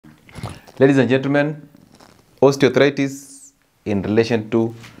Ladies and gentlemen, osteoarthritis in relation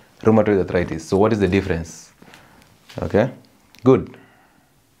to rheumatoid arthritis. So what is the difference? Okay, good.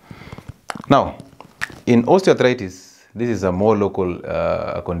 Now, in osteoarthritis, this is a more local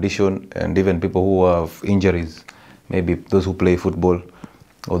condition, and even people who have injuries, maybe those who play football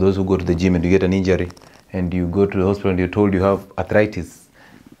or those who go to the gym and you get an injury and you go to the hospital and you're told you have arthritis.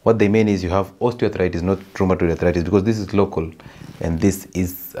 What they mean is you have osteoarthritis, not rheumatoid arthritis, because this is local and this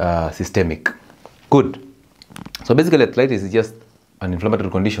is systemic. Good. So basically, arthritis is just an inflammatory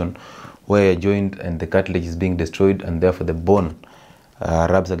condition where a joint and the cartilage is being destroyed, and therefore the bone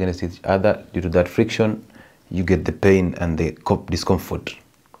rubs against each other. Due to that friction, you get the pain and the discomfort.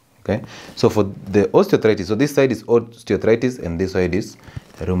 Okay. So for the osteoarthritis, so this side is osteoarthritis and this side is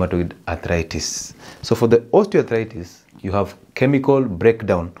rheumatoid arthritis. So for the osteoarthritis, you have chemical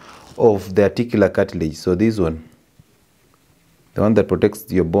breakdown of the articular cartilage. So this one, the one that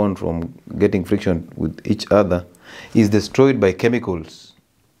protects your bone from getting friction with each other, is destroyed by chemicals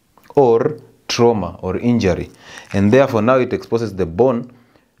or trauma or injury, and therefore now it exposes the bone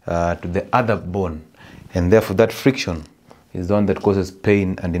to the other bone, and therefore that friction is the one that causes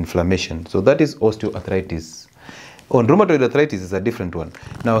pain and inflammation. So that is osteoarthritis. On rheumatoid arthritis is a different one.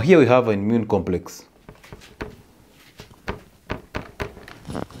 Now here we have an immune complex.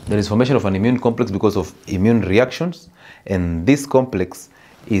 There is formation of an immune complex because of immune reactions, and this complex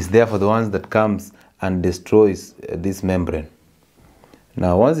is therefore the ones that comes and destroys this membrane.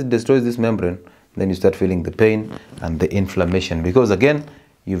 Now once it destroys this membrane, then you start feeling the pain and the inflammation, because again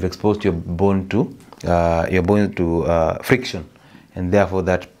you've exposed your bone to friction, and therefore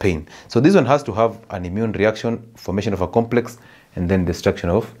that pain. So this one has to have an immune reaction, formation of a complex, and then destruction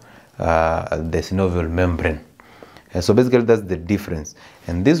of the synovial membrane. And so basically that's the difference.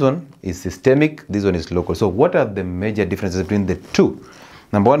 And this one is systemic, this one is local. So what are the major differences between the two?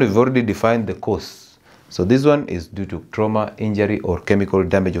 Number one, we've already defined the cause. So this one is due to trauma, injury, or chemical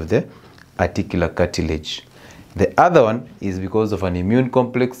damage of the articular cartilage. The other one is because of an immune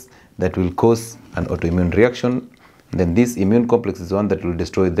complex that will cause an autoimmune reaction. Then this immune complex is the one that will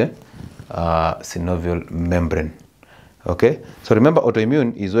destroy the synovial membrane. Okay, so remember,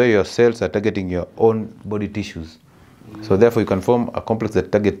 autoimmune is where your cells are targeting your own body tissues. So therefore you can form a complex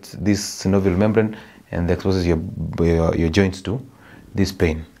that targets this synovial membrane and exposes your joints to this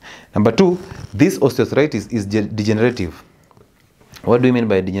pain. Number two, this osteoarthritis is degenerative. What do you mean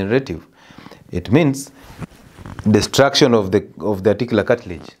by degenerative? It means destruction of the articular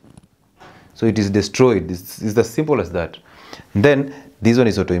cartilage. So it is destroyed. It's as simple as that. Then this one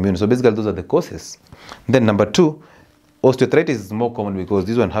is autoimmune. So basically those are the causes. Then number two, osteoarthritis is more common because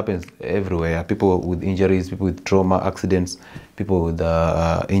this one happens everywhere. People with injuries, people with trauma, accidents, people with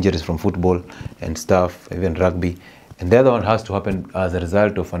injuries from football and stuff, even rugby. And the other one has to happen as a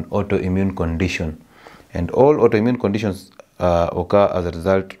result of an autoimmune condition. And all autoimmune conditions occur as a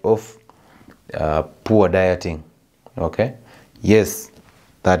result of poor dieting. Okay? Yes,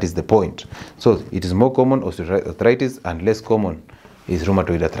 that is the point. So it is more common osteoarthritis and less common is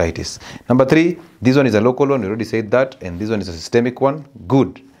rheumatoid arthritis. Number three, this one is a local one, we already said that, and this one is a systemic one.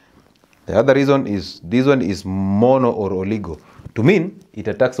 Good. The other reason is this one is mono or oligo, to mean it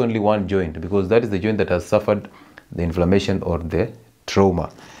attacks only one joint, because that is the joint that has suffered the inflammation or the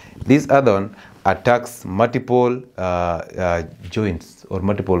trauma. This other one attacks multiple joints or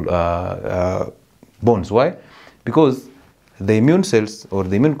multiple bones. Why? Because the immune cells or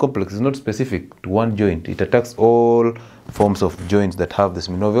the immune complex is not specific to one joint. It attacks all forms of joints that have the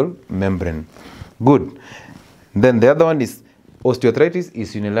synovial membrane. Good. Then the other one is osteoarthritis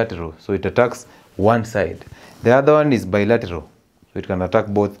is unilateral, so it attacks one side. The other one is bilateral, so it can attack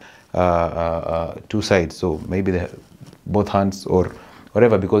both two sides. So maybe both hands or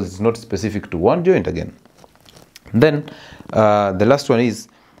whatever, because it's not specific to one joint again. Then the last one is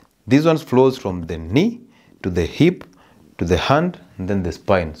this one flows from the knee to the hip to the hand and then the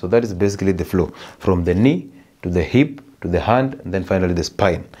spine. So that is basically the flow from the knee to the hip to the hand and then finally the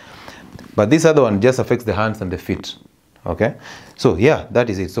spine. But this other one just affects the hands and the feet. Okay, so yeah, that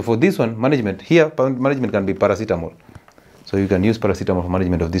is it. So for this one, management management can be paracetamol. So you can use paracetamol for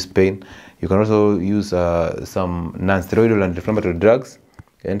management of this pain. You can also use some non-steroidal anti-inflammatory drugs,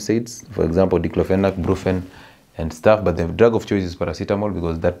 NSAIDs, for example, diclofenac, brufen, and stuff. But the drug of choice is paracetamol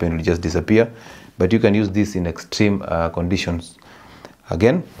because that pain will just disappear. But you can use this in extreme conditions.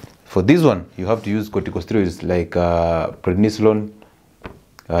 Again, for this one, you have to use corticosteroids like prednisolone,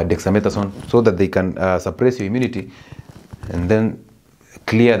 dexamethasone, so that they can suppress your immunity and then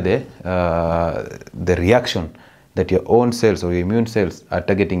clear the reaction that your own cells or your immune cells are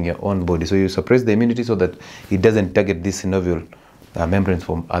targeting your own body. So you suppress the immunity so that it doesn't target this synovial membranes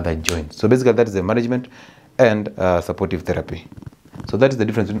from other joints. So basically that is the management and supportive therapy. So that is the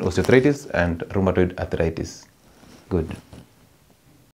difference between osteoarthritis and rheumatoid arthritis. Good.